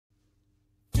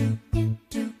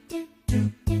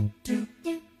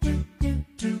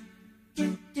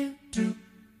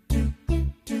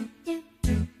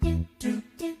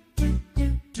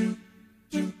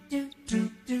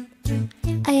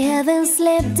Haven't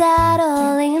slept at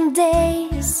all in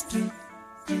days.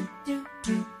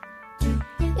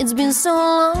 It's been so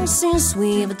long since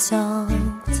we've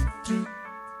talked,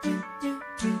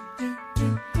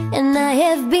 and I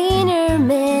have been here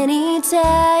many times.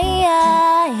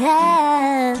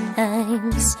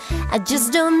 I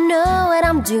just don't know what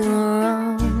I'm doing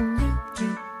wrong.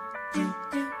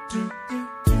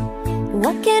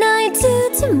 What can I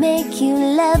do to make you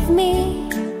love me?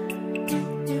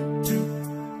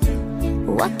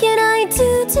 What can I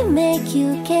do to make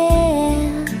you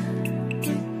care?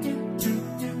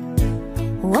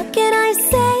 What can I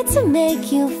say to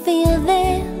make you feel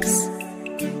this?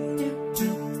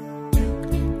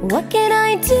 What can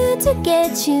I do to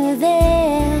get you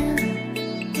there?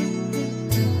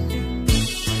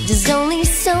 There's only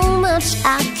so much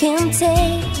I can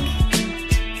take,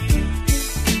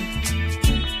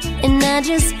 and I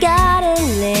just gotta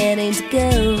let it go.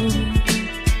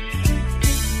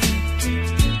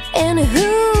 And who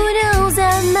knows,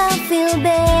 I might feel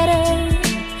better,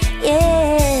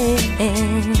 yeah,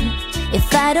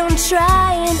 if I don't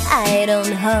try and I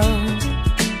don't hope.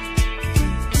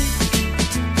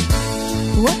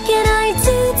 What can I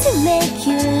do to make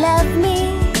you love me?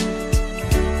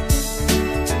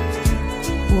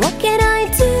 What can I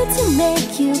do to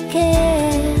make you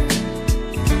care?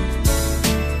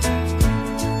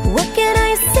 What can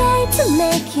I say to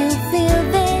make you feel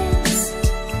this?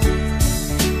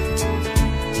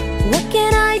 What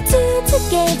can I do to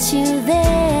get you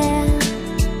there?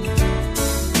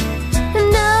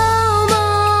 No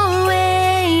more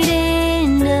waiting,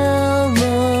 no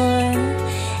more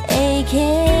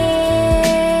aching,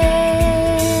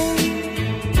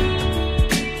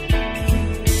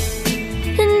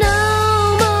 no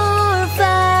more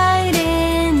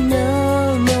fighting, no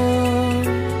more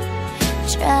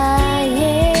trying.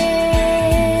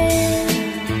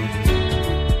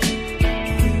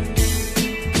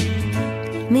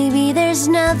 Maybe there's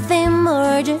nothing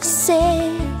more to say.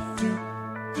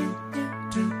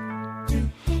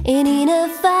 And in a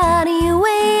funny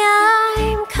way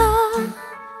I'm caught,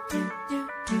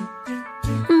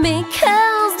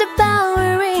 because the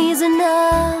power is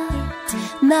not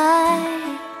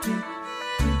mine.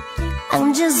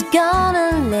 I'm just gonna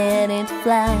let it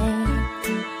fly.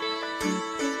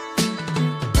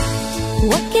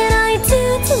 What can I do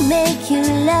to make you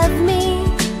love me?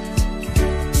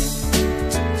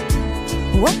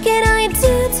 What can I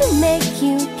do to make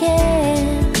you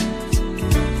care?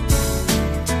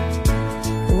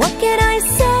 What can I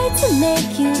say to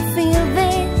make you feel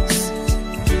this?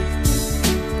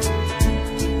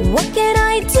 What can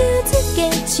I do to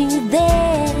get you there?